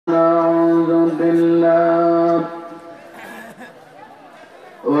بالله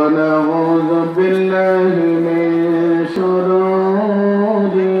ونعوذ بالله من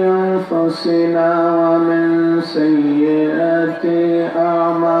شرور أنفسنا ومن سيئات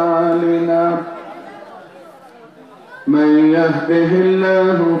أعمالنا من يهده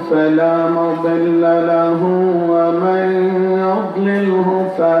الله فلا مضل له ومن يضلله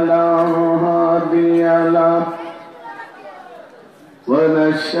فلا هادي له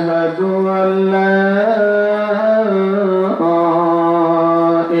ونشهد أن لا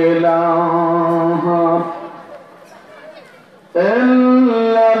إله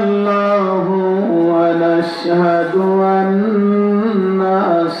إلا الله ونشهد أن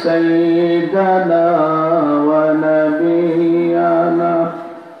سيدنا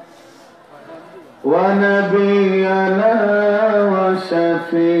ونبينا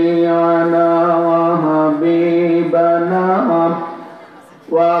وشفيعنا وحبيبنا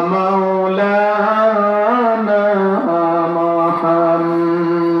ومولانا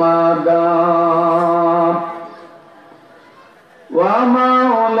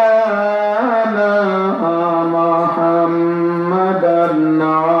محمدا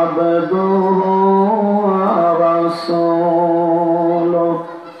عبده ورسوله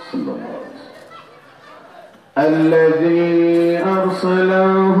الذي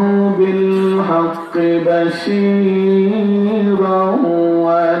أرسله بالحق بشيرا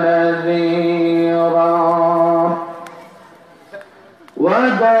ونذيرا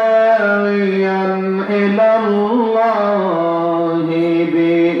وداعيا إلى الله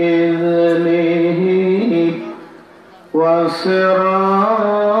بإذنه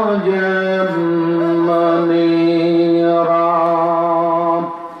وسراجا منيرا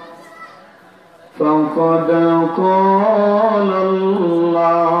فقد قال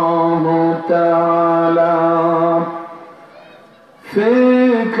الله تعالى في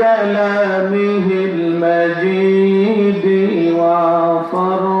كلامه المجيد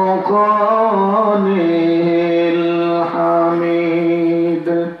وفرقانه الحميد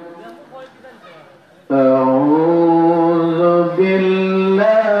أعوذ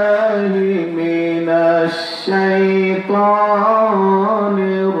بالله من الشيطان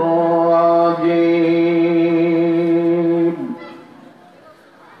الرجيم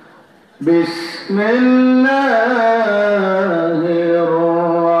بسم الله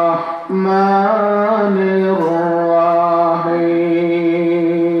الرحمن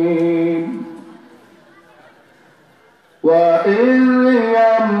الرحيم وإذ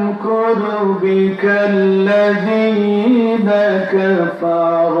يمكر بك الذين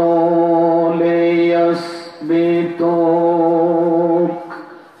كفروا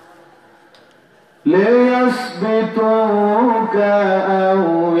ليثبتوك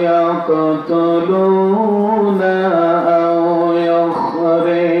أو يقتلون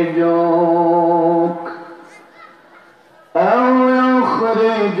أو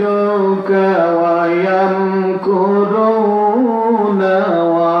يخرجوك ويمكرون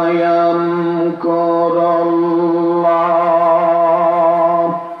ويمكر الله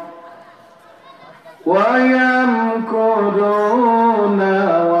ويمكرون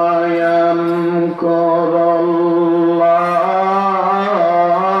ويمكر الله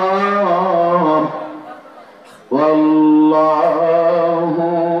والله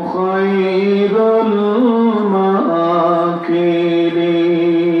خير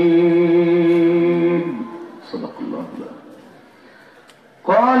الماكرين. صدق الله.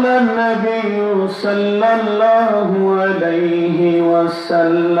 قال النبي صلى الله عليه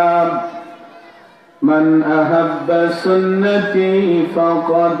وسلم من أحب سنتي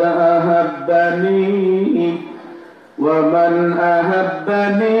فقد أحبني ومن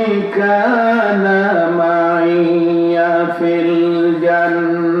أحبني كان معي في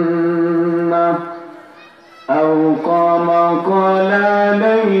الجنة أو قال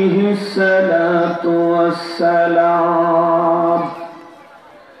عليه الصلاة والسلام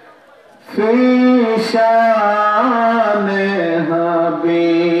في شان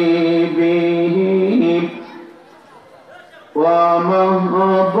حبيبه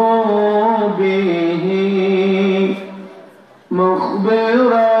ومحبوبه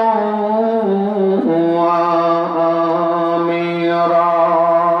مخبرا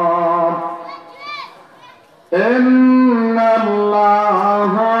وآمرا إن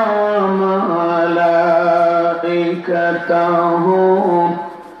الله وملائكته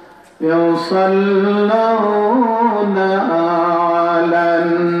يصلون على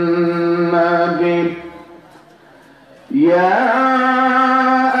النبي يا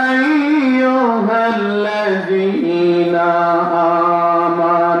أيها الذين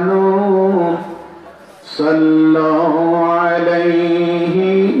آمنوا صلوا عليه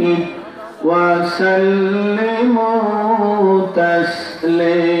وسلموا وسلموا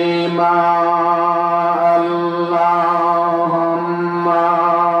تسليما اللهم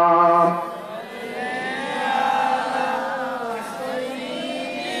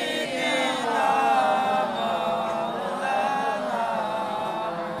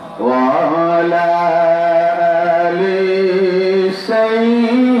وعلى آل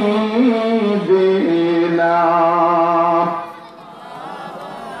سيدنا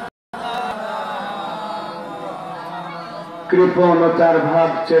কৃপণতার ভাব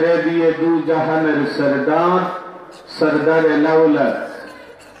ছেড়ে দিয়ে দু জাহানের সরদার সরদারে লাউলত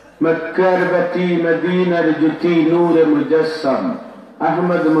মক্কার বাতি মদিনার জুতি নূর মুজস্সম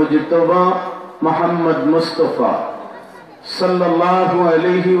আহমদ মুজতবা মোহাম্মদ মুস্তফা সাল্লাল্লাহু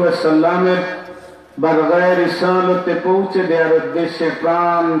আলাইহি ওয়াসাল্লামের বারগায়ে রিসালতে পৌঁছে দেওয়ার উদ্দেশ্যে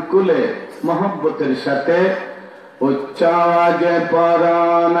প্রাণ খুলে মহব্বতের সাথে উচ্চ আওয়াজে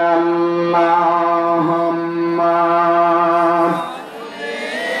পড়ুন আল্লাহুম্মা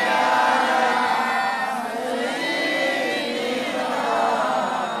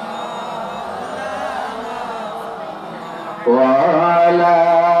وعلى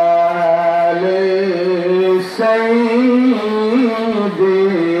آل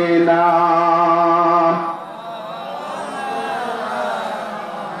سيدنا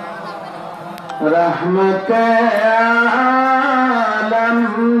रहमत आलम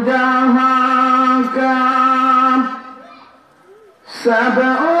जहां का सब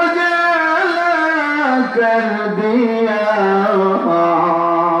उजाला कर दिया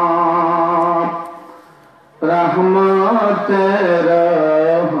रहमत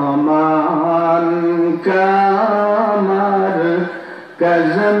रहमान का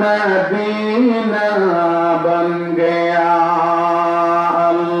मरकज़ मदीना बन गया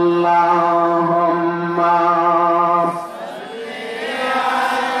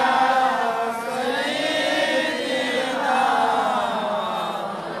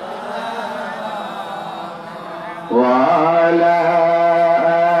وعلى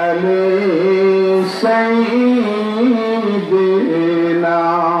آل سيدنا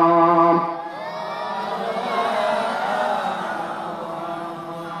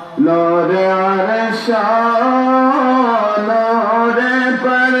نور عرش نور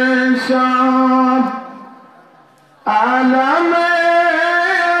परशान आलम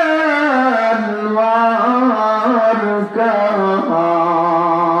अनवार का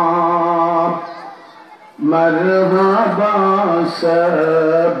मरहबा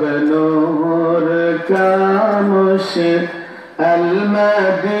सब नूर का मुश्अल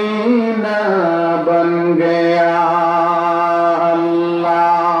मदीना बन गया अल्लाहुम्मा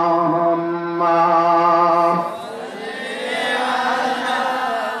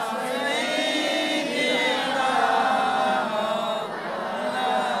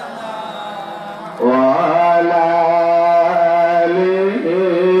वअला आलि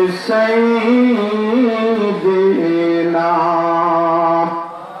सय्यिदिना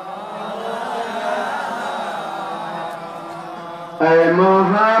ऐ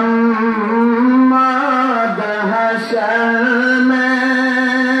मोहम्मद हशर में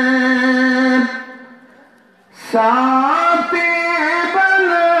साथी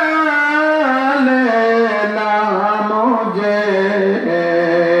बना लेना मुझे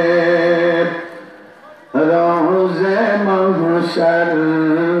रोज़े महशर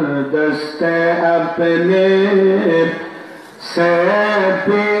दस्ते अपने से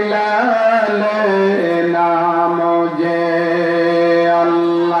पिला लेना मुझे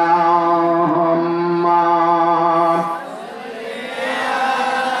अल्लाहुम्मा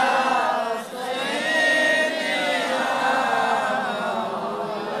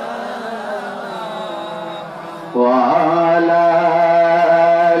वअला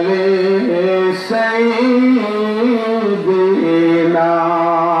आलि सय्यिदिना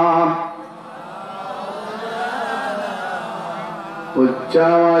उच्च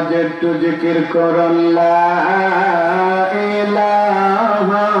आवाज़े একটু জিকির করুন লা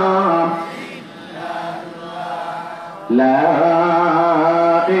ইলাহা লা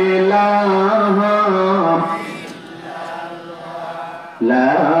ইলাহা লা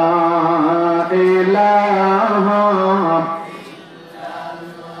ইলাহা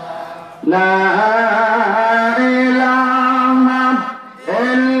লা ইলাহা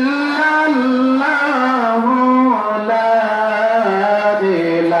ইল্লাল্লাহু লা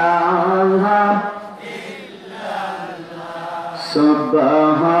ইলাহা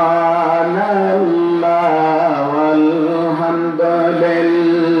সুবহানাল্লাহ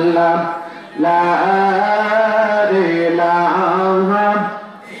ওয়ালহামদুলিল্লাহ লা ইলাহা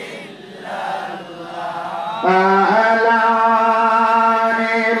ইল্লাল্লাহ লা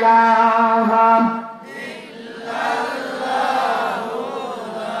ইলাহা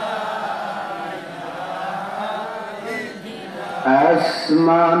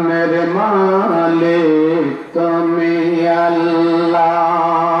আসমানের মালিক তুমি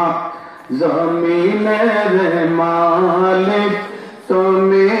আল্লাহ, জমিনের মালিক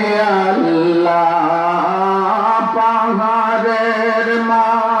তুমি আল্লাহ, পাহাড়ের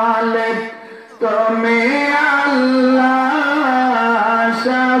মালিক তুমি আল্লাহ,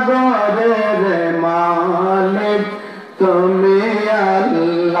 সাগরের মালিক তুমি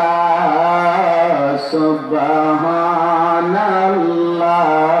আল্লাহ, সুবহানাল্লাহ,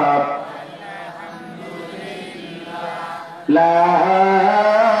 লা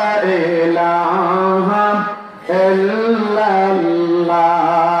ইলাহা ইল্লাল্লাহ,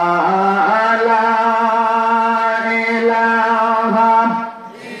 লা ইলাহা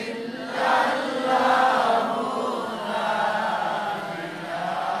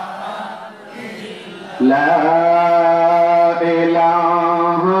লা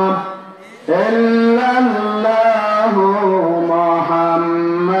ইলাহা ইল্লাল্লাহ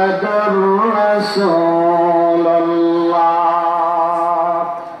মুহাম্মাদুর রাসূলুল্লাহ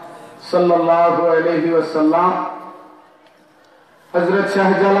সাল্লাল্লাহু আলাইহি ওয়াসাল্লাম। হযরত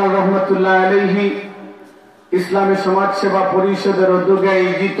শাহজালাল রহমাতুল্লাহ আলাইহি ইসলামী সমাজ সেবা পরিষদের উদ্যোগে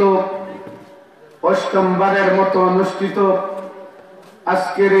আয়োজিত অষ্টমবারের মতো অনুষ্ঠিত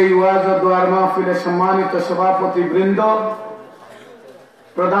আজকের এই ওয়াজ ও দোয়ার মাহফিলে সম্মানিত সভাপতি বৃন্দ,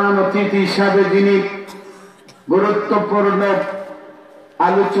 প্রধান অতিথি হিসাবে যিনি গুরুত্বপূর্ণ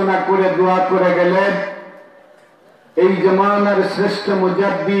আলোচনা করে দোয়া করে গেলেন, এই জামানার শ্রেষ্ঠ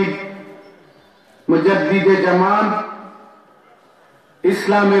মুজাদ্দিদে জামান,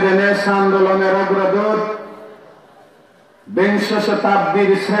 ইসলামী রেনেসাঁ আন্দোলনের অগ্রদূত, বিংশ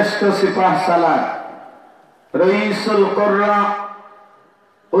শতাব্দীর শ্রেষ্ঠ সিপাহ সালার, রইসুল কুররা,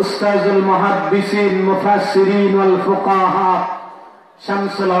 উস্তাজুল মুহাদ্দিসিন মুফাসসিরিন ওয়াল ফুকাহা,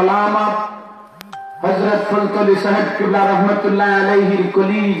 শামসুল উলামা হযরত ফুলতলি সাহেব কিবলা রহমাতুল্লাহ আলাইহির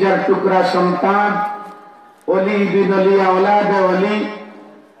কলিজার টুকরা সন্তান, ওলি বিন ওলি আওলাদ ওলি,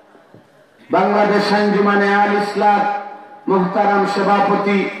 বাংলাদেশ আঞ্জুমানে আল ইসলাম মুহতারাম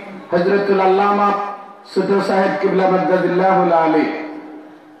সভাপতি হযরতুল আল্লামা ছোট সাহেব কিবলা মাদ্দাদিল্লাহুল আলী,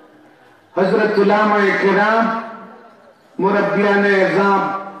 হযরত উলামায়ে কিরাম, মুরব্বিয়ানে ইজাম,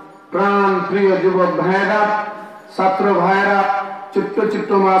 প্রাণ প্রিয় যুবক ভাইরা, ছাত্র ভাইরা, ছোট্ট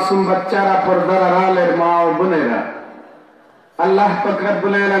ছোট্ট মাসুম বাচ্চারা, পর্দার আড়ালের মা ও বোনেরা, আল্লাহ পাক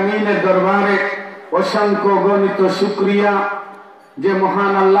রব্বুল আলামিনের দরবারে অসংখ্য গণিত শুকরিয়া যে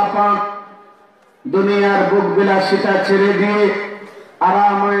মহান আল্লাহ পাক দুনিয়ার বুক বিলাসিতা ছেড়ে দিয়ে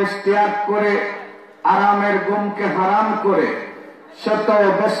আরামায়েশ ত্যাগ করে, আরামের ঘুমকে হারাম করে, শত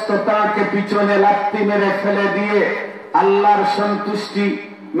ব্যস্ততাকে পিছনে লাত্তি মেরে ফেলে দিয়ে আল্লাহর সন্তুষ্টি,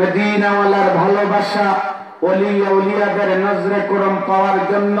 মদিনাওয়ালার ভালোবাসা, ওলি আউলিয়াদের নজরে করম পাওয়ার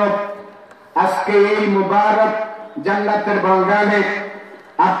জন্য আজকে এই মুবারক জান্নাতের বাগানে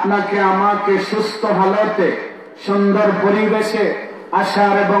আপনাকে আমাকে সুস্থ হালতে সুন্দর পরিবেশে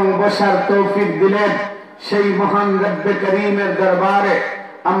আসার এবং বসার তৌফিক দিলেন। সেই মহান রব্বে করিমের দরবারে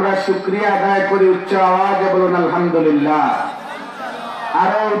আমরা শুকরিয়া আদায় করি। উচ্চ আওয়াজে বলুন আলহামদুলিল্লাহ,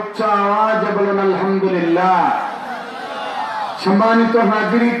 আরো উচ্চ আওয়াজে বলুন আলহামদুলিল্লাহ। সম্মানিত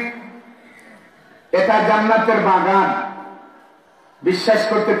হাজিরিন, এটা জান্নাতের বাগান, বিশ্বাস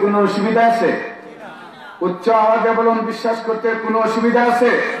করতে কোনো অসুবিধা আছে? উচ্চ আওয়াজে বলুন, বিশ্বাস করতে কোনো অসুবিধা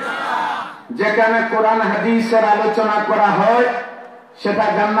আছে? যেখানে কোরআন হাদিসের আলোচনা করা হয় সেটা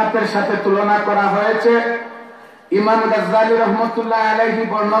জান্নাতের সাথে তুলনা করা হয়েছে। ইমাম গাজ্জালী রহমতুল্লাহ আলাইহি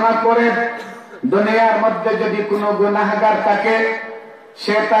বর্ণনা করে, দুনিয়ার মধ্যে যদি কোনো গুনাহগার থাকে,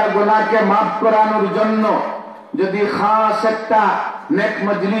 সে তার গুনাহকে মাফ করানোর জন্য যদি খাস একটা নেক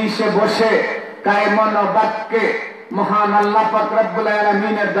মজলিসে বসে কায়মন বাক্যে মহান আল্লাহ পাক রব্বুল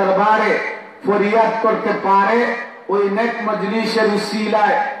আলামিনের দরবারে ফরিয়াদ করতে পারে, ওই নেক মজলিসের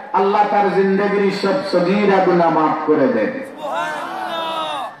উসিলায় আল্লাহ তার জিন্দেগির সব সগীরা গুনাহ মাফ করে দেন।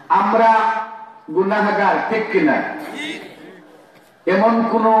 আমরা গুনাহগার, ঠিক কিনা? এমন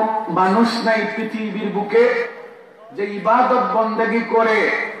কোন মানুষ নাই পৃথিবীর বুকে যে ইবাদত বন্দেগী করে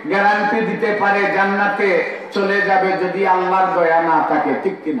গ্যারান্টি দিতে পারে জান্নাতে চলে যাবে যদি আল্লাহর দয়া না থাকে,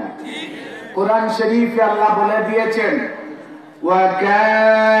 ঠিক কিনা? কোরআন শরীফে আল্লাহ বলে দিয়েছেন, ওয়া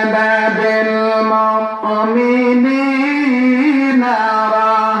কানা বিল মুমিনিনা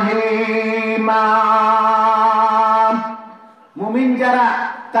রাহিমা, মুমিন যারা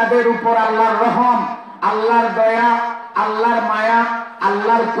তাদের উপর আল্লাহর রহম, আল্লাহর দয়া, আল্লাহর মায়া,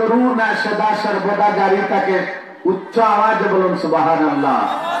 আল্লাহর করুণা সদা সর্বদা জারি থাকে। উচ্চ আওয়াজে বলুন সুবহানাল্লাহ।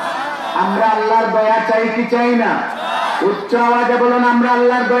 আমরা আল্লাহর দয়া চাই কি চাই না? উচ্চ আওয়াজে বলুন, আমরা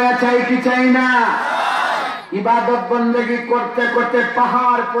আল্লাহর দয়া চাই কি চাই না? ইবাদত বন্দেগী করতে করতে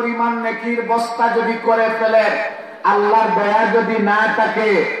পাহাড় পরিমাণ নেকির বস্তা যদি করে ফেলে, আল্লাহর দয়া যদি না থাকে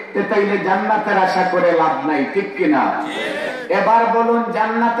তাইলে জান্নাতের আশা করে লাভ নাই, ঠিক কিনা? এবার বলুন,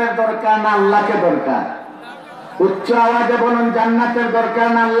 জান্নাতের দরকার না আল্লাহকে দরকার? উচ্চ আওয়াজে বলুন, জান্নাতের দরকার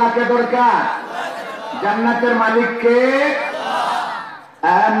না আল্লাহকে দরকার? জান্নাতের মালিক কে?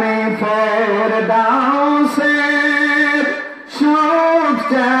 আমি ফেরদাউসের সুখ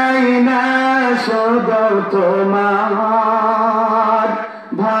চাই না শুধু তোমার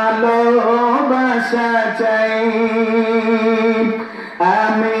ভালোবাসা চাই।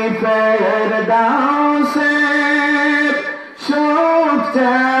 আমি ফেরদাউসের সুখ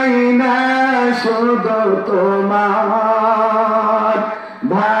চাই না শুধু তোমার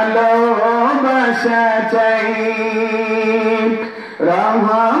ভালোবাসা চাই।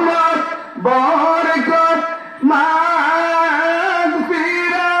 রহমত বরকত মাগফিরাতের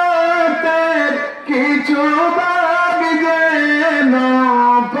কিছু ভাগ যেন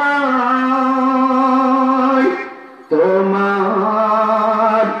পাই,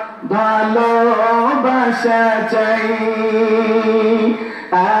 তোমার ভালোবাসা চাই।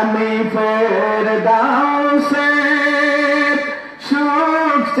 আমি ফেরদাউসের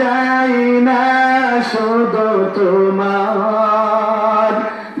সুখ চাই না শুধু তোমার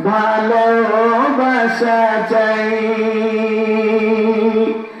ভালোবাসা চাই।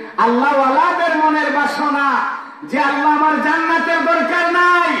 আল্লাহওয়ালাদের মনের বাসনা যে আল্লাহ আমার জান্নাতের দরকার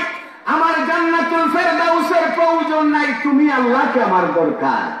নাই, আমার জান্নাতুল ফেরদাউসের প্রয়োজন নাই, তুমি আল্লাহকে আমার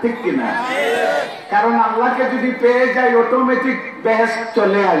দরকার, ঠিক কিনা? কারণ আল্লাহকে যদি পেয়ে যাই অটোমেটিক বেহেশত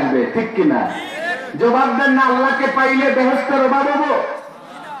চলে আসবে, ঠিক কিনা? জবাব দেন না, আল্লাহকে পাইলে বেহেশতের অভাব হবো?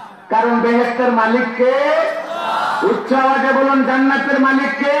 কারণ বেহেশতের মালিক কে? উচ্চ আওয়াজে বলুন, জান্নাতের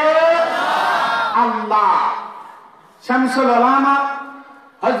মালিক কে? আল্লাহ। শামসুল উলামা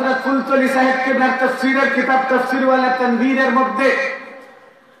হযরত ফুলতলি সাহেব কিবলার তাফসীরের কিতাব তাফসীর ওয়ালা তানবীরের মধ্যে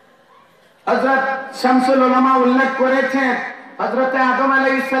হযরত শামসুল উলামা উল্লেখ করেছেন, হযরত আদম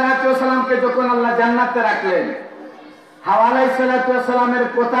আলাইহিস সালাতু ওয়াস সালামকে যখন আল্লাহ জান্নাতে রাখলেন, হাওয়া আলাইহিস সালাতু ওয়াস সালামের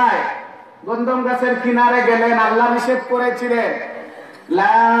কোথায় গন্ধম গাছের কিনারে গেলেন, আল্লাহ নিষেধ করেছিলেন,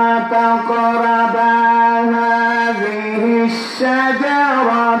 লা তাকরাবা হাযিহিশ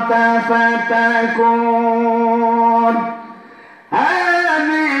শাজারাতা ফাতাকুন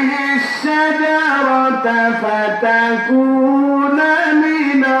হাযিহিশ শাজারাতা ফাতাকুনা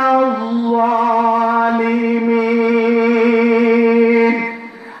মিনাল যালিমিন।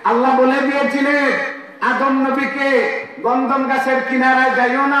 আল্লাহ বলে দিয়েছিলেন আদম নবীকে, গন্ধম গাছের কিনারায়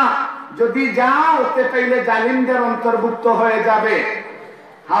যাইও না, যদি যাও তাইলে জালিমদের অন্তর্ভুক্ত হয়ে যাবে।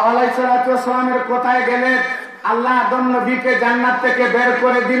 হাওয়া আলাইহিস সালাতু ওয়াস সালামের কোথায় গেলেন, আল্লাহ আদম নবীকে জান্নাত থেকে বের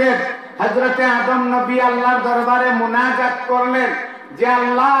করে দিলেন। হযরতে আদম নবী আল্লাহর দরবারে মুনাজাত করলেন যে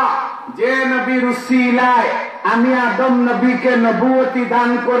আল্লাহ, যে নবীর উসিলায় আমি আদম নবীকে নবুয়তি দান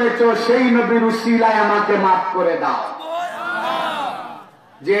করেছো, সেই নবীর উসিলায় আমাকে মাফ করে দাও।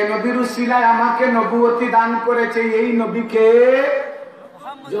 যে নবীর উসিলায় আমাকে নবুয়তি দান করেছে, এই নবীকে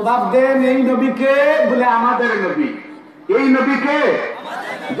জবাব দেন, এই নবীকে? বলে আমাদের নবী। এই নবীকে?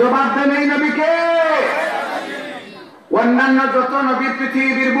 জবাব দেন, এই নবীকে? অন্যান্য যত নবী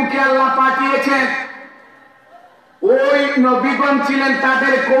পৃথিবীর বুকে আল্লাহ পাঠিয়েছেন, ওই নবীগণ ছিলেন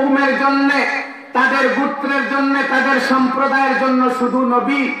তাদের কওমের জন্য, তাদের গোত্রের জন্য, তাদের সম্প্রদায়ের জন্য শুধু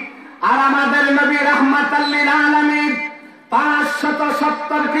নবী। আর আমাদের নবী রাহমাতাল লিল আলামিন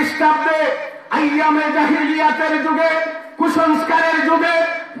 570 খ্রিস্টাব্দে আইয়ামে জাহিলিয়াতের যুগে, কুসংস্কারের যুগে,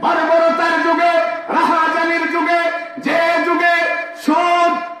 বর্বরতার যুগে, রাহাজানির যুগে, যে যুগে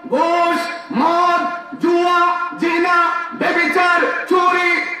সুদ, ঘুষ, মদ, জুয়া, জিনা, ব্যভিচার,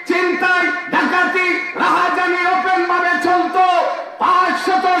 চুরি, ছিনতাই, ডাকাতি, রাহাজানি ওপেন ভাবে চলতো,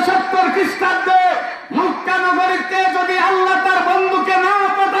 570 খ্রিস্টাব্দে মক্কা নগরীতে যদি আল্লাহ তার বন্ধুকে না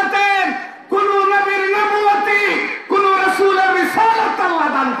পাঠাতেন, কোন নবীর নবুয়তি, কোন রাসূলের রিসালাত আল্লাহ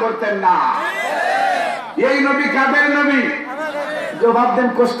দান করতেন না। এই নবী কাদের নবী? জবাব দেন,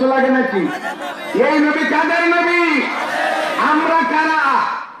 কষ্ট লাগে নাকি? এই নবী কাদের নবী? আমরা কারা?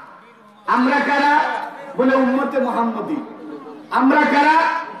 আমরা কারা? বলে উম্মতে মুহাম্মদী। আমরা কারা?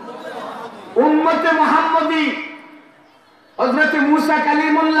 উম্মতে মুহাম্মদী। হযরত মূসা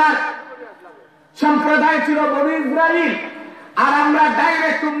কালিমুল্লাহ সম্প্রদায় ছিল বনী ইসরাইল, আর আমরা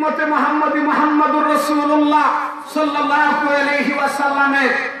ডাইরেক্ট উম্মতে মুহাম্মদী, মুহাম্মদুর রাসূলুল্লাহ সাল্লাল্লাহু আলাইহি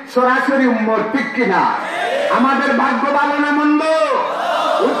ওয়াসাল্লামের সরাসরি উম্মত, ঠিক কিনা? আমাদের ভাগ্য ভালো না মন্দ?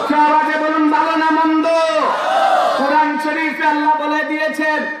 উচ্চ আওয়াজে বলুন, ভালো না মন্দ? কোরআন শরীফে আল্লাহ বলে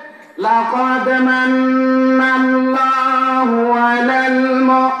দিয়েছেন, লাকাদ মান্নাল্লাহু আলাল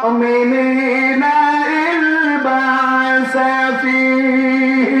মুমিনিনা ইয বা'সা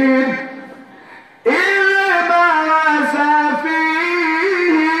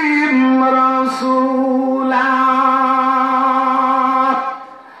ফীহিম রাসূলা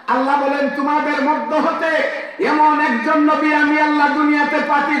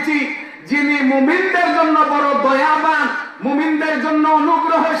পাঠিয়েছি যিনি মুমিনদের জন্য বড় দয়াবান, মুমিনদের জন্য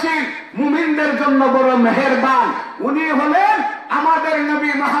অনুগ্রহশীল, মুমিনদের জন্য বড় মেহেরবান। উনি হলেন আমাদের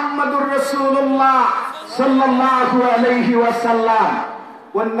নবী মুহাম্মদুর রাসূলুল্লাহ সাল্লাল্লাহু আলাইহি ওয়াসাল্লাম।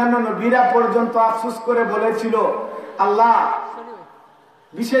 অন্যান্য নবীরা পর্যন্ত আফসোস করে বলেছিল, আল্লাহ,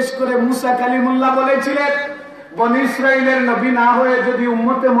 বিশেষ করে মুসা কালিমুল্লাহ বলেছিলেন, বনী ইসরাইলের নবী না হয়ে যদি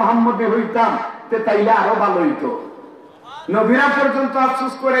উম্মতে মুহাম্মদী হইতাম তাইলে আরো ভালো হইতো। নবীরা পর্যন্ত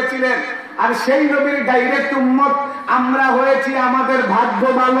আফসোস করেছিলেন। আর সেই নবীর ডাইরেক্ট উম্মত আমরা হয়েছি। আমাদের ভাগ্য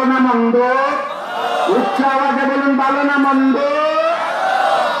ভালো না মন্দ? উচ্চ আওয়াজে বলুন, ভালো না মন্দ?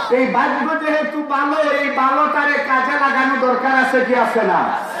 এই ভাগ্য যেহেতু ভালো, এই ভালোটারে কাজে লাগানো দরকার আছে কি আছে না?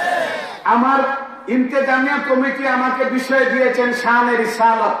 আমার ইন্তেজামিয়া কমিটি আমাকে বিষয় দিয়েছেন শানে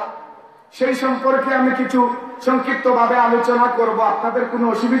রিসালাত, সেই সম্পর্কে আমি কিছু সংক্ষিপ্ত ভাবে আলোচনা করব। আপনাদের কোনো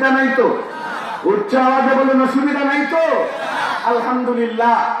অসুবিধা নাই তো? উচ্চ আওয়াজে বলুন, অসুবিধা নাই তো?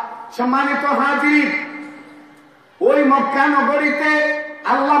 আলহামদুলিল্লাহ। সম্মানিত হাজির, ওই মক্কা নগরীতে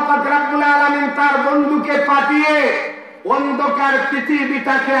আল্লাহ পাক রব্বুল আলামিন তার বন্ধুকে পাঠিয়ে অন্ধকার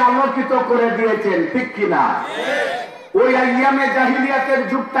পৃথিবীটাকে আলোকিত করে দিয়েছেন, ঠিক কিনা? ওই আইয়ামে জাহিলিয়াতের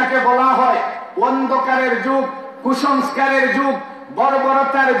যুগটাকে বলা হয় অন্ধকারের যুগ, কুসংস্কারের যুগ,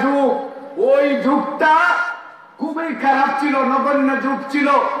 বর্বরতার যুগ। ওই যুগটা খুবই খারাপ ছিল, নগণ্য যুগ ছিল।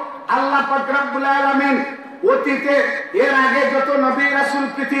 আল্লাহ পাক রব্বুল আলামিন অতীতে এর আগে যত নবী রাসূল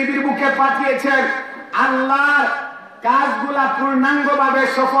পৃথিবীর বুকে পাঠিয়েছেন, আল্লাহর কাজগুলা পূর্ণাঙ্গভাবে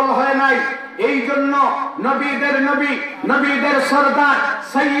সফল হয় নাই। এই জন্য নবীদের নবী, নবীদের সরদার,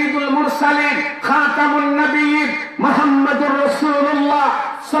 সাইয়্যিদুল মুরসালিন, খাতামুন নবিয়্যিন মুহাম্মদুর রাসূলুল্লাহ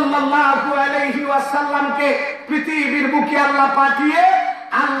সাল্লাল্লাহু আলাইহি ওয়াসাল্লামকে পৃথিবীর বুকে আল্লাহ পাঠিয়ে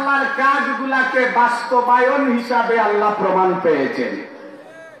আল্লাহর কাজগুলাকে বাস্তবায়ন হিসাবে আল্লাহ প্রমাণ পেয়েছেন।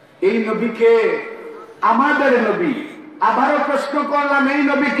 এই নবীকে আমাদের নবী। আবারও প্রশ্ন করলাম, এই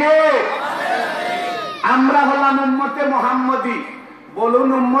নবীকে? আমরা হলাম উম্মতে মুহাম্মদী। বলুন,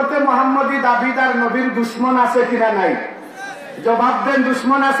 উম্মতে মুহাম্মদী দাবিদার নবীর দুশ্মন আছে কিনা নাই? জবাব দেন,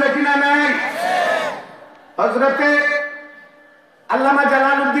 দুশ্মন আছে কিনা নাই? হযরতে আল্লামা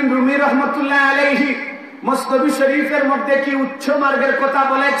জালালউদ্দিন রুমি রহমতুল্লাহ আলাইহি মসনবী শরীফের মধ্যে কি উচ্চ মার্গের কথা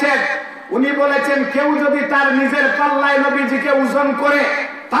বলেছেন। উনি বলেছেন, কেউ যদি তার নিজের পাল্লায় নবীজিকে ওজন করে,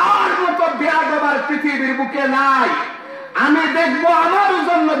 তার মতো বেয়াদব আর পৃথিবীর বুকে নাই। আমি দেখবো আমার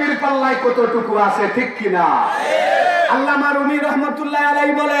ওজন নবীর পাল্লায় কতটুকু আছে, ঠিক কিনা? আল্লামা রুমি রহমতুল্লাহ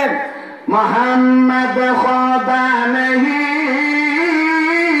আলাইহি বলেন, মুহাম্মদ খোদা নেহি,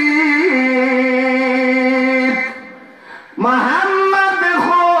 মুহাম্মদ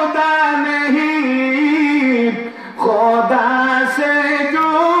খোদা নেহি, খোদা সে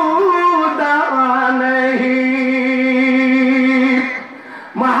জুদা নেহি।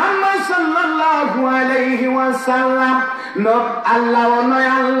 মুহাম্মদ সাল্লাল্লাহু আলাইহি ওয়াসাল্লাম আল্লাহ নয়,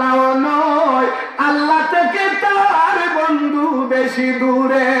 আল্লাহ নয়, আল্লাহ থেকে তার বন্ধু বেশি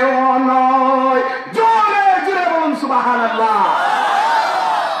দূরে নয়। জোরে জোরে বলুন সুবহানাল্লাহ।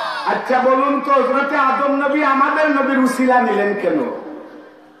 আচ্ছা বলুন তো, হযরতে আদম নবী আমাদের নবীর উসিলা নিলেন কেন?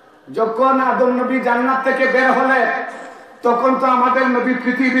 যখন আদম নবী জান্নাত থেকে বের হলেন, তখন তো আমাদের নবী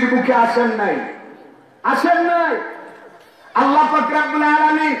পৃথিবীর বুকে আসেন নাই, আসেন নাই। আল্লাহ পাক রব্বুল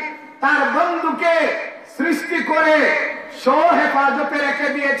আলামিন তার বন্ধুকে সৃষ্টি করে হেফাজতে রেখে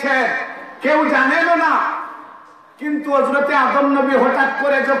দিয়েছে, কেউ জানেন না। কিন্তু হযরতে আদম নবী হঠাৎ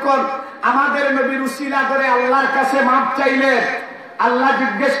করে যখন আমাদের নবীর উসিলা করে আল্লাহর কাছে মাপ চাইলেন, আল্লাহ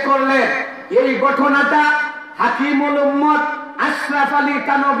জিজ্ঞেস করলেন, এই ঘটনাটা হাকিমুল উম্মত আশরাফ আলী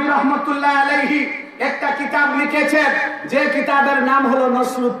থানভী রহমতুল্লাহ আলাইহি একটা কিতাব লিখেছেন, যে কিতাবের নাম হলো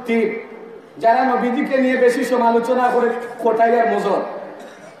নসরুদ্দিন। যারা নবীজিকে নিয়ে বেশি সমালোচনা করে, কোটাইয়ার মুজর,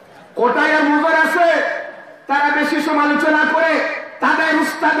 কোটাইয়ার মুজর আছে, তারা বেশি সমালোচনা করে তাদের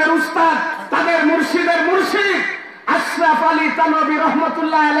উস্তাদের উস্তাদ, তাদের মুর্শিদের মুর্শিদ আশরাফ আলী থানভী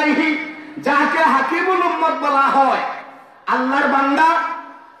রহমতুল্লাহ আলাইহি, যাকে হাকিমুল উম্মত বলা হয়, আল্লাহর বান্দা,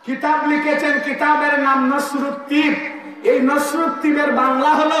 কিতাব লিখেছেন। কিতাবের নাম নসরুদ্দিন। এই নসরুদ্দিনের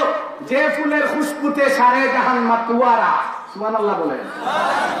বাংলা হলো, যে ফুলের খুশবুতে সারে জাহান মাতওয়ারা। সুবহানাল্লাহ বলেন।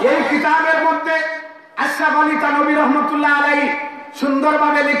 এই কিতাবের মধ্যে আশরাফ আলী থানভী রহমতুল্লাহ আলাইহি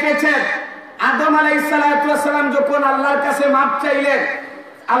সুন্দরভাবে লিখেছেন, আদম আলাইহিস সালাতু ওয়াস সালাম যখন আল্লাহর কাছে মাপ চাইলেন,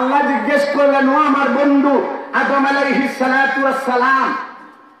 আল্লাহ জিজ্ঞেস করলেন, ও আমার বন্ধু আদম আলাইহিস সালাতু ওয়াস সালাম,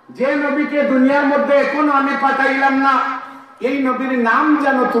 যে নবীকে দুনিয়ার মধ্যে এখনো আমি পাঠাইলাম না, এই নবীর নাম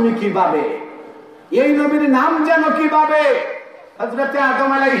জানো তুমি কিভাবে? এই নবীর নাম জানো কিভাবে? হযরতে আদম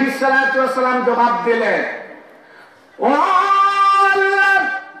আলাইহিস সালাতু ওয়াস সালাম জবাব দিলেন, ও আল্লাহ,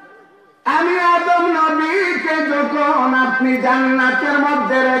 আমি আদম নবীকে যখন আপনি জান্নাতের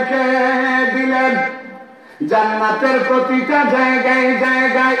মধ্যে রেখে দিলেন, জান্নাতের প্রতিটা জায়গায়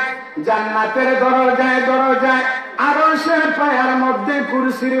জায়গায়, জান্নাতের দরজায় দরজায়, আরশের পায়ার মধ্যে,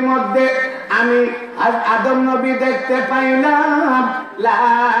 কুরসির মধ্যে আমি আদম নবী দেখতে পাইলাম লা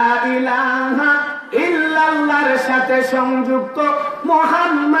ইলাহা ইল্লাল্লাহর সাথে সংযুক্ত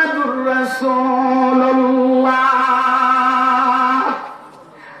মুহাম্মাদুর রাসূলুল্লাহ।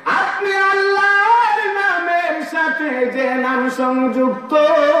 আপনি আল্লাহর নামের সাথে যে নাম সংযুক্ত,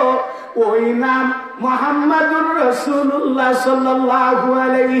 ওই নাম মুহাম্মাদুর রাসূলুল্লাহ সাল্লাল্লাহু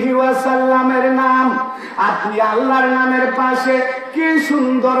আলাইহি ওয়াসাল্লামের নাম। আপনি আল্লাহর নামের পাশে কি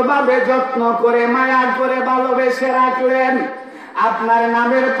সুন্দরভাবে যত্ন করে, মায়া করে, ভালোবেসে রাখলেন। আপনার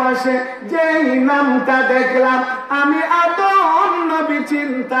নামের পাশে যেই নামটা দেখলাম, আমি আদম নবী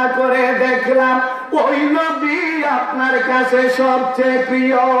চিন্তা করে দেখলাম ওই নবী আপনার কাছে সবচেয়ে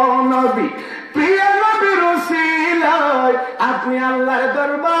প্রিয় নবী। প্রিয় নবীর উসিলায় আপনি আল্লাহর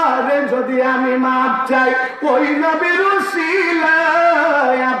দরবারে যদি আমি মাপ চাই, ওই নবীর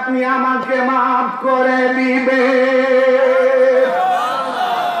উসিলায় আপনি আমাকে মাপ করে দিবে।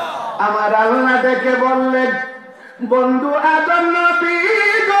 আমার আল্লাহ দেখে বললেন, বন্ধু আদম নবী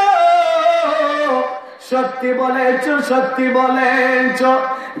গো, সত্যি বলেছ, সত্যি বলেছ,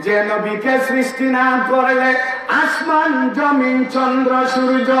 যে নবীকে সৃষ্টি না করলে আসমান, জমিন, চন্দ্র,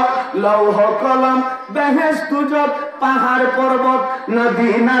 সূর্য, লৌহ কলম, বেহেশত, পাহাড় পর্বত,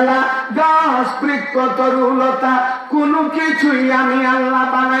 নদী নালা, গাছ বৃক্ষ, তরুলতা, কোনো কিছুই আমি আল্লাহ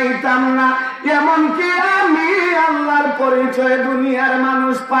বানাইতাম না। এমনকি আমি আল্লাহর পরিচয় দুনিয়ার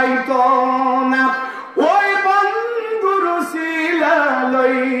মানুষ পাইত না। ওই বন্ধুর উসিলা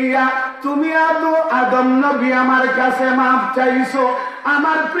লইয়া তুমি আদম নবী আমার কাছে মাপ চাইছো।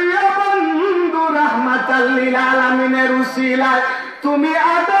 আমার প্রিয় বন্ধু রাহমাতাল লিল আলামিনের উসিলায় তুমি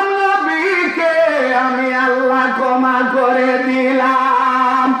আদম নবীকে আমি আল্লাহ ক্ষমা করে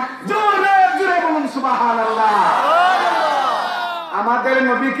দিলাম। জোরে জোরে বলুন সুবহানাল্লাহ। আমাদের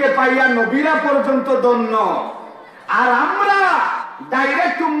নবীকে পাইয়া নবীরা পর্যন্ত ধন্য, আর আমরা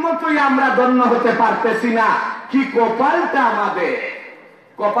ডাইরেক্ট উম্মতই আমরা ধন্য হতে পারতেছি না। কি কপালটা আমাদের!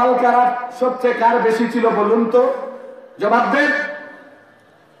 কপাল খারাপ সবচেয়ে কার বেশি ছিল বলুন তো? জবাব দেন।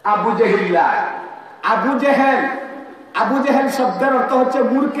 আবু জেহেল। আবু জেহেল, আবু জেহেল শব্দের অর্থ হচ্ছে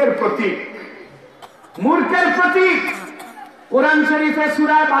মূর্খের প্রতীক। মূর্খের প্রতীক। কোরআন শরীফে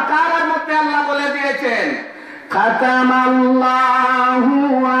সূরা বাকারার মধ্যে আল্লাহ বলে দিয়েছেন, খাতামাল্লাহু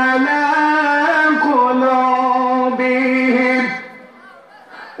আলা কুলুবিহিম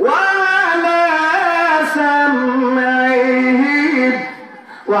ওয়া আলা সামঈহিম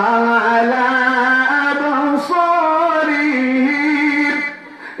ওয়া আলা আবসারিহিম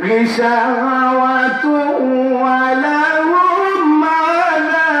গিশাওয়াতু ওয়া লাহুম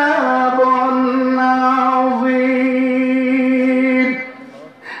আযাবুন আযীম।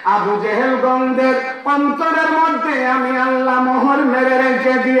 আবু জেহেল গন্ধের অন্তরের মধ্যে আমি আল্লাহ মোহর মেরে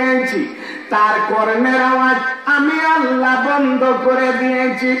রেখে দিয়েছি। তার কর্ণের আওয়াজ আমি আল্লাহ বন্ধ করে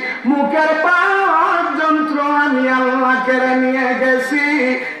দিয়েছি। মুখের পাওয়ার যন্ত্র আমি আল্লাহ কেড়ে নিয়ে গেছি।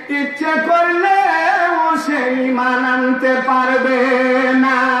 ইচ্ছে করলে ও সেই ঈমান আনতে পারবে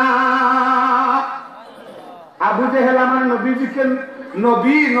না। আবু জেহেল আমার নবীজিকে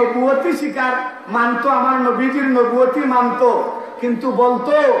নবী, নবুয়তি স্বীকার মানতো, আমার নবীজির নবুয়তি মানতো, কিন্তু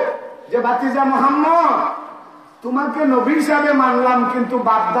বলতো যে ভাতিজা মুহাম্মদ, তোমাকে নবী হিসাবে মানলাম, কিন্তু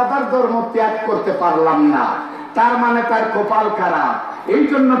বাপদাদার ধর্ম ত্যাগ করতে পারলাম না। তার মানে তার কপাল খারাপ। এই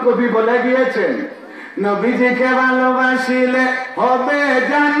জন্য কবি বলে গিয়েছেন, নবীজিকে ভালোবাসিলে হবে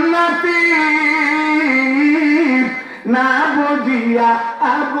জান্নাতি, না বুঝিয়া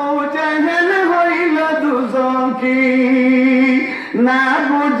আবু জেহেল হইল দুজকি, না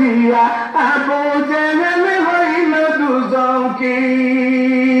বুঝিয়া আবু জেহেল হইল দুজকি।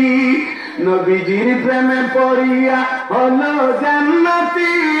 নবীজির প্রেমে পড়িয়া হলো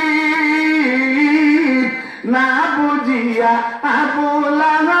জান্নাতি, না বুঝিয়া আবু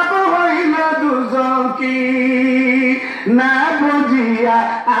লাহাব হইল দুজকি, না বুঝিয়া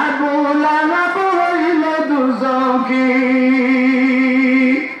আবু লাহাব হইল দুজকি।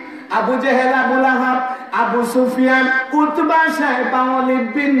 আবু জেহেল, আবু লাহাব, আবু সুফিয়ান, উতবা, শাইবা, ওয়ালিদ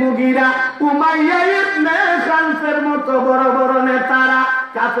বিন মুগিরা, উমাইয়া ইবনে খালফের মতো বড় বড় নেতারা,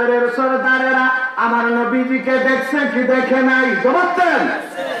 কাফেরের সরদারেরা আমার নবীজিকে দেখছে কি দেখে নাই? জবাব দেন।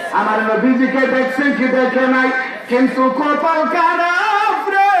 আমার নবীজিকে দেখছে কি দেখে নাই? কিন্তু কপাল খারাপ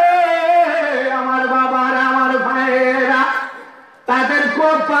রে আমার বাবারা, আমার ভাইয়েরা, তাদের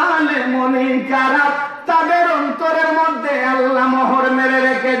কপালে মনে খারাপ। তাদের অন্তরের মধ্যে আল্লাহ মোহর মেরে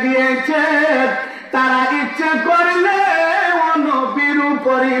রেখে দিয়েছে। তারা ইচ্ছে করলে নবীর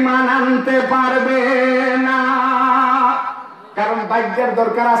উপর ঈমান আনতে পারবে না। কারণ ভাগ্যের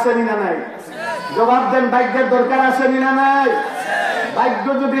দরকার আছে না নাই? জবাব দেন, ভাগ্যের দরকার আছে না নাই? ভাগ্য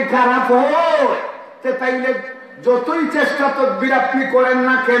যদি খারাপ হয় তাইলে যতই চেষ্টা তদবির আপনি করেন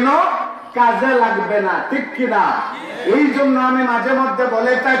না কেন কাজে লাগবে না, ঠিক কিনা? এই জন্য আমি মাঝে মধ্যে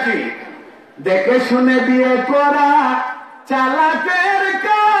বলে থাকি, দেখে শুনে বিয়ে করা চালাকের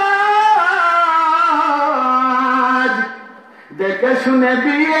কাজ, দেখে শুনে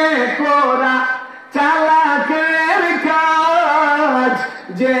বিয়ে করা চালাকের কাজ,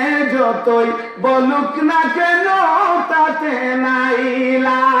 যে যতই বলুক না কেন তাতে নাই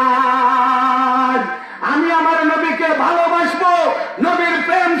লাজ। আমি আমার নবীকে ভালোবাসবো, নবীর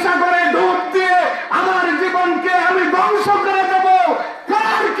প্রেম সাগরে ডুব দিয়ে আমার জীবনকে আমি ধ্বংস করে দেব।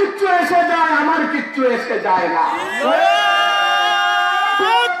 কার কিচ্ছু এসে যায়, আমার কিচ্ছু এসে যায় না।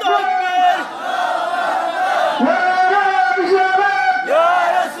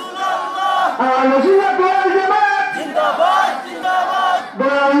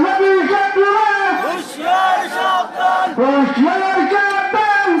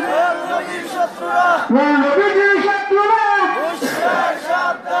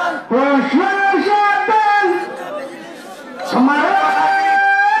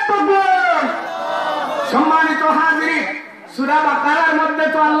 সম্মানিত হাজির, সূরা বাকারার মধ্যে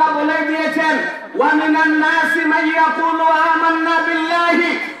তো আল্লাহ বলে দিয়েছেন, ওয়া মিনান নাসি মান ইয়াকুলু আমান্না বিল্লাহি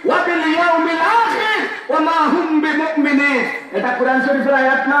ওয়া বিল ইয়াউমিল আখির ওয়া মা হুম বিমুমিনিন। এটা কোরআন শরীফের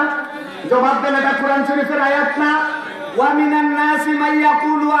আয়াত না? জবাব দেন, এটা কোরআন শরীফের আয়াত না? ওয়া মিনান নাসি মান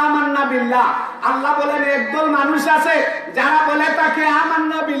ইয়াকুলু আমান্না বিল্লাহ, আল্লাহ বলেন একদল মানুষ আছে যারা বলে তাকে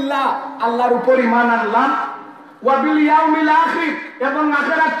আমান্না বিল্লাহ, আল্লাহর উপর ঈমান আনলাম, ওয়া বিল ইয়াউমিল আখির, এবং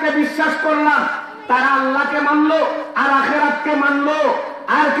আখিরাতকে বিশ্বাস করলাম। তারা আল্লাহকে মানলো আর আখিরাতকে মানলো,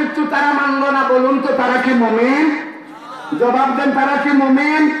 আর কিছু তারা মানলো না। বলুন তো তারা কি মুমিন? জবাব দেন, তারা কি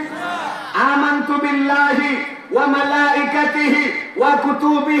মুমিন? আমানতু বিল্লাহি ওয়া মালাইকাতিহি ওয়া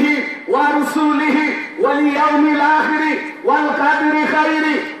কুতুবিহি ওয়া রুসুলিহি ওয়াল ইয়াউমিল আখির ওয়াল কদরি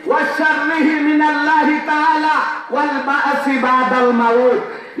খাইরি ওয়াশ শাররিহি মিনাল্লাহি তাআলা ওয়াল বা'সি বাদাল মাউত।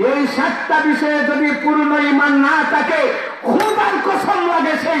 এই সাতটা বিষয়ে যদি পূর্ণ ঈমান না থাকে, খোদার কসম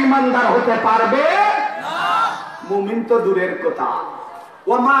লাগে সে ঈমানদার হতে পারবে না। মুমিন তো দূরের কথা,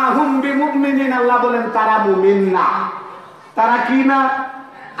 ওয়া মা হুম বিমুমিনিন, আল্লাহ বলেন তারা মুমিন না। তারা কি না?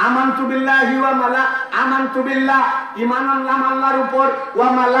 আমানতু বিল্লাহি ওয়া আমানতু বিল্লাহ, ঈমান আনলাম আল্লাহর উপর, ওয়া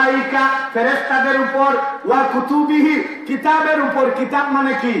মালাইকা ফেরেশতাদের উপর, ওয়া কুতুবিহি কিতাবের উপর। কিতাব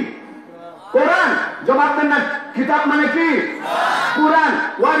মানে কি? কোরআন। জবাব দেন না, কিতাব মানে কি? কোরআন।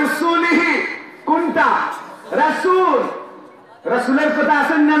 ওয়া রাসূলিহি, কোনটা? রাসূল। রাসূলের কথা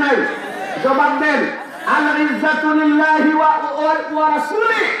আছেন না নাই? জবাব দেন, আল ইজ্জাতু লিল্লাহি ওয়া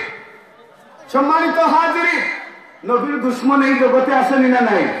রাসূলিহি। সম্মানিত হাজিরিন, নবীর দুশমন এই জগতে আসেনি না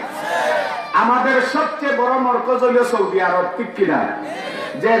নাই? আমাদের সবচেয়ে বড় মরকজ হল সৌদি আরব, ঠিক কিনা?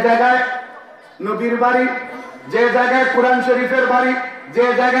 যে জায়গায় নবীর বাড়ি, যে জায়গায় কোরআন শরীফের বাড়ি, যে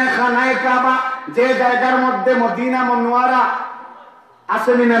জায়গায় খানায়ে কাবা, যে জায়গার মধ্যে মদিনা মুনওয়ারা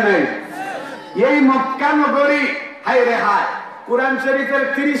আসেনি না নাই? এই মক্কা নগরী, হায় রে হায়, কোরআন শরীফের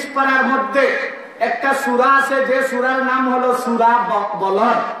 30 পারার মধ্যে একটা সূরা আছে, যে সূরার নাম হলো সূরা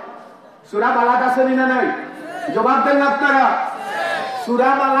বলদ। সূরা বালাদ আসেনি না নাই? জবাব দেন আপনারা, সূরা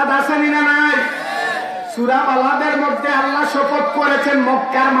বালাদ আসেনি না নাই? সূরা বালাদের মধ্যে আল্লাহ শপথ করেছেন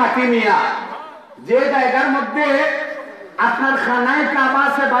মক্কার মাটি নিয়া, যে জায়গার মধ্যে আপনার খানায়ে কাবা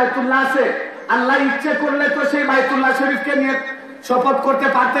আছে, বাইতুল্লাহ আছে। আল্লাহ ইচ্ছে করলে তো সেই বাইতুল্লাহ শরীফকে নিয়ে শপথ করতে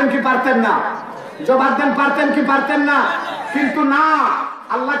পারতেন কি পারতেন না? জবাব দেন, পারতেন কি পারতেন না? কিন্তু না,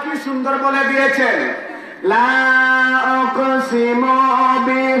 আল্লাহ কি সুন্দর বলে দিয়েছেন, লা উকসিমু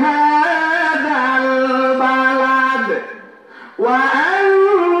বিহাদাল বালাদ ওয়া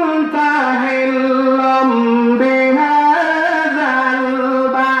আনতা হিল্লুম বিহাদাল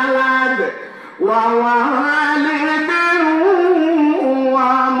বালাদ ওয়া ওয়ালিদিন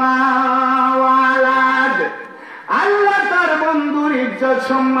ওয়া মা ওয়ালাদ। আল্লাহ তার বন্ধুর ইজ্জত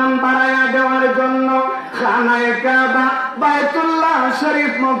সম্মান বাড়ায়া দেওয়ার জন্য খানায়ে কাবা বাইতুল্লাহ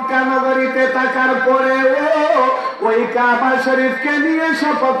শরীফ মক্কা নগরীতে থাকার পরেও ওই কাবা শরীফকে নিয়ে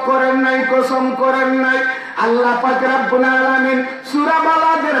শপথ করেন নাই, কসম করেন নাই। আল্লাহ পাক রব্বুল আলামিন সূরা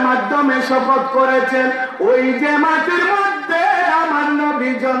বালাদের মাধ্যমে শপথ করেছেন, ওই যে মাটির মধ্যে আমার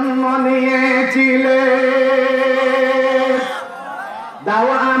নবী জন্ম নিয়েছিলেন। দাও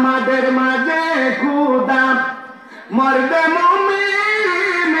আমাদের মাঝে খুদা মরদে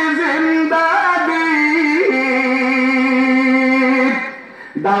মুমিন জিন্দাগি,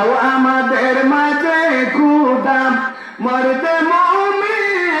 দাও আমাদের মাঝে খুদা মরদে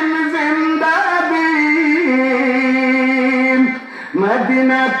মুমিন জিন্দাগি।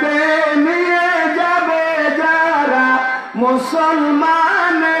 মদিনাতে নিয়ে যাবে যারা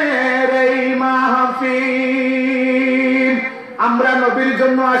মুসলমানের এই আলামিন। আমরা নবীর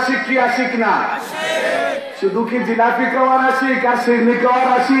জন্য আশিক কি আশিক না? শুধু কি জিলাপি খাওয়ার আশিক আর সিরনি খাওয়ার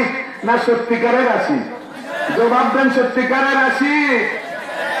আশিক, না সত্যিকারের আশিক? জবাব দেন, সত্যিকারের আশিক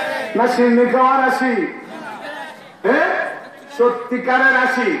না সিরনি খাওয়ার আশিক? হ্যাঁ, সত্যিকারের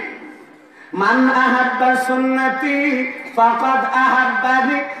আশিক। মান আহাব্বা সুন্নতি ফাকাদ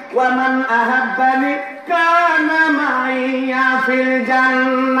আহাব্বানি ওয়া মান আহাব্বানি কানা মাইয়া ফিল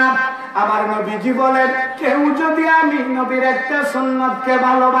জান্নাহ। আমার নবীজি বলেন, কেউ যদি আমি নবীর একটা সুন্নতকে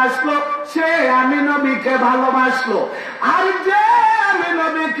ভালোবাসলো, সে আমি নবীকে ভালোবাসলো। আর যে আমি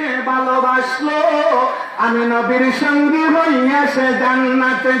নবীকে ভালোবাসলো, আমি নবীর সঙ্গী হইয়া সে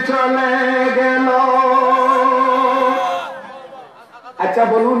জান্নাতে চলে গেল। আচ্ছা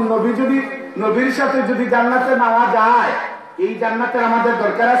বলুন, নবী যদি নবীর সাথে যদি জান্নাতে নেওয়া যায়, এই জান্নাতের আমাদের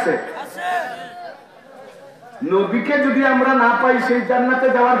দরকার আছে? নবীকে যদি আমরা না পাই, সেই জান্নাতে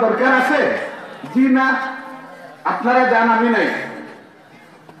যাওয়ার দরকার আছে? জি না। আপনারা যান, আমি নাই।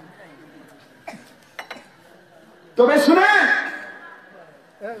 তবে শুনে,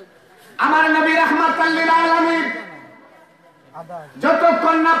 আমার নবী রাহমাতাল লিল আলামিন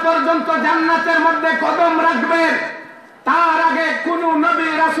যতক্ষণ না পর্যন্ত জান্নাতের মধ্যে কদম রাখবেন, তার আগে কোন নবী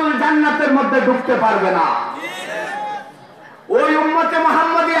রাসূল জান্নাতের মধ্যে ঢুকতে পারবে না। ওই উম্মতে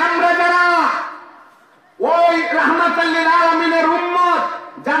মুহাম্মদী আমরা যারা ওই রাহমাতাল লিল আলামিনের উম্মত,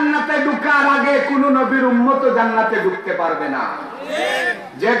 জান্নাতে ঢোকার আগে কোন নবীর উম্মত জান্নাতে ঢুকতে পারবে না।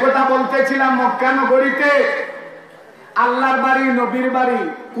 যে কথা বলতেছিলাম, মক্কা নগরীতে আল্লাহর বাড়ি, নবীর বাড়ি,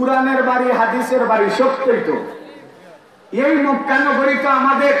 কুরআনের বাড়ি, হাদিসের বাড়ি, সত্যই তো। এই মক্কা নগরী তো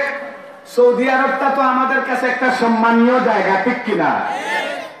আমাদের, সৌদি আরবটা তো আমাদের কাছে একটা সম্মানীয় জায়গা, ঠিক কিনা?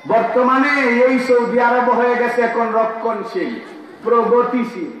 বর্তমানে এই সৌদি আরব হয়ে গেছে এখন রক্ষণশীল,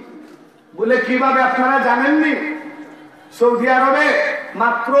 প্রগতিশীল। বলে কিভাবে আপনারা জানেননি? সৌদি আরবে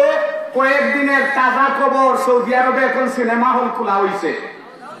মাত্র কয়েকদিনের তাজা খবর, সৌদি আরবে এখন সিনেমা হল খোলা হয়েছে।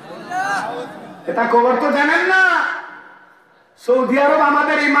 এটা খবর তো জানেন না? সৌদি আরব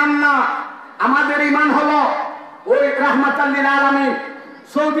আমাদের ইমান না, আমাদের ইমান হলো ওই রাহমাতাল লিল আলামিন।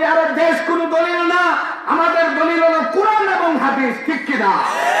 সৌদি আরব দেশ কোন দলিল না, আমাদের দলিল হলো কুরআন এবং হাদিস, ঠিক কিনা?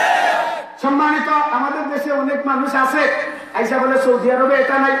 সম্মানিত, আমাদের দেশে অনেক মানুষ আছে, আইসা বলে সৌদি আরবে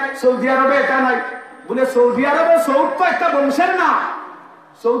এটা নাই, সৌদি আরবে এটা নাই। বলে সৌদি আরবে, সৌদ তো একটা বংশের নাম।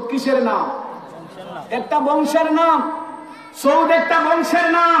 সৌদ কিসের নাম? একটা বংশের নাম। সৌদ একটা বংশের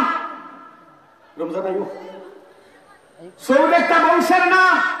নাম। সৌদ একটা বংশের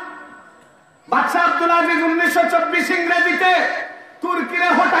নাম। বাদশা আব্দুল আজিজ 1924 ইংরেজিতে তুর্কিরে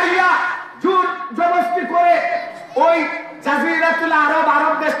হটাইয়া জোর জবরদস্তি করে ওই জাজিরাতুল আরব,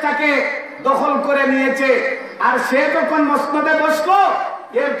 আরব দেশটাকে দখল করে নিয়েছে। আর সে যখন মসনদে বসলো,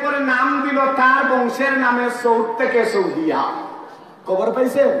 এরপরে নাম দিল তার বংশের নামে সৌদ থেকে সৌদিয়া। খবর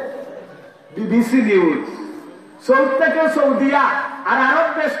পাইছে বিবিসি নিউজ। সৌদ থেকে সৌদিয়া, আর আরব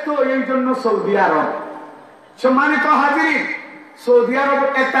দেশ তো এই জন্য সৌদি আরব। সম্মানিত হাজিরিন, সৌদি আরব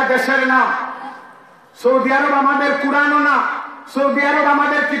একটা দেশের নাম। সৌদি আরব আমাদের কুরআনও না, সৌদি আরব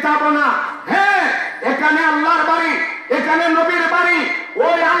আমাদের কিতাবও না। হ্যাঁ, এখানে আল্লাহর বাড়ি, এখানে নবীর বাড়ি।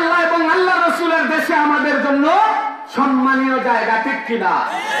 ওই আল্লাহ এবং আল্লাহ রসুলের দেশে আমাদের জন্য সম্মানীয় জায়গা, ঠিক কিনা?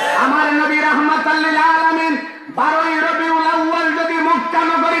 আমার নবী রাহমাতাল লিল আলামিন 12ই রবিউল আউয়াল যদি মক্কা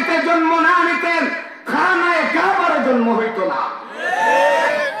নগরীতে জন্ম না নিতেন, খানায়ে কাবার জন্ম হইতো না।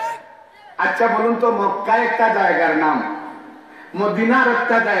 আচ্ছা বলুন তো, মক্কা একটা জায়গার নাম, মদিনার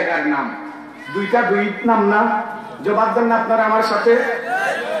একটা জায়গার নাম, দুইটা দুই নাম না? জবাব দেন না আপনারা আমার সাথে।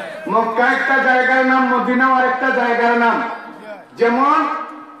 মক্কা একটা জায়গার নাম, মদিনাও আর একটা জায়গার নাম। যেমন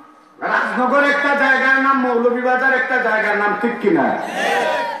রাজনগর একটা জায়গার নাম, মৌলভীবাজার একটা জায়গার নাম, ঠিক কিনা?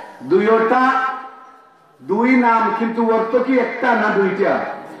 দুইটা দুই নাম, কিন্তু অর্থ কি একটা না দুইটা?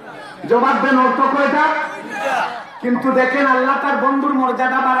 জবাব দেন, অর্থ কয়টা? কিন্তু দেখেন, আল্লাহ তার বন্ধুর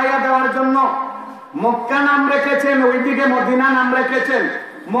মর্যাদা বাড়াইয়া দেওয়ার জন্য মক্কা নাম রেখেছেন, ওইদিকে মদিনা নাম রেখেছেন।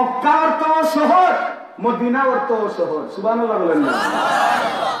 মক্কা অর্থ শহর, মদিনা অর্থ শহর। সুবহানাল্লাহ বলেন না?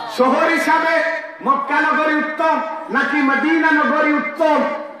 শহর হিসাবে মক্কা নগরী উত্তম নাকি মদিনা নগরী উত্তম?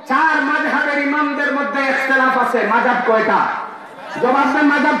 চার মাযহাবের ইমামদের মধ্যে ইখতিলাফ আছে। মাযহাব কয়টা? জবাব দেন,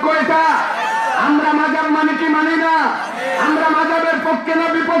 মাযহাব কয়টা? আমরা মাযহাব মানে কি মানি না? আমরা মাযহাবের পক্ষে না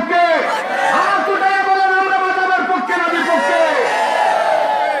বিপক্ষে? হাত উঠাইয়া বলেন, আমরা মাযহাবের পক্ষে না বিপক্ষে?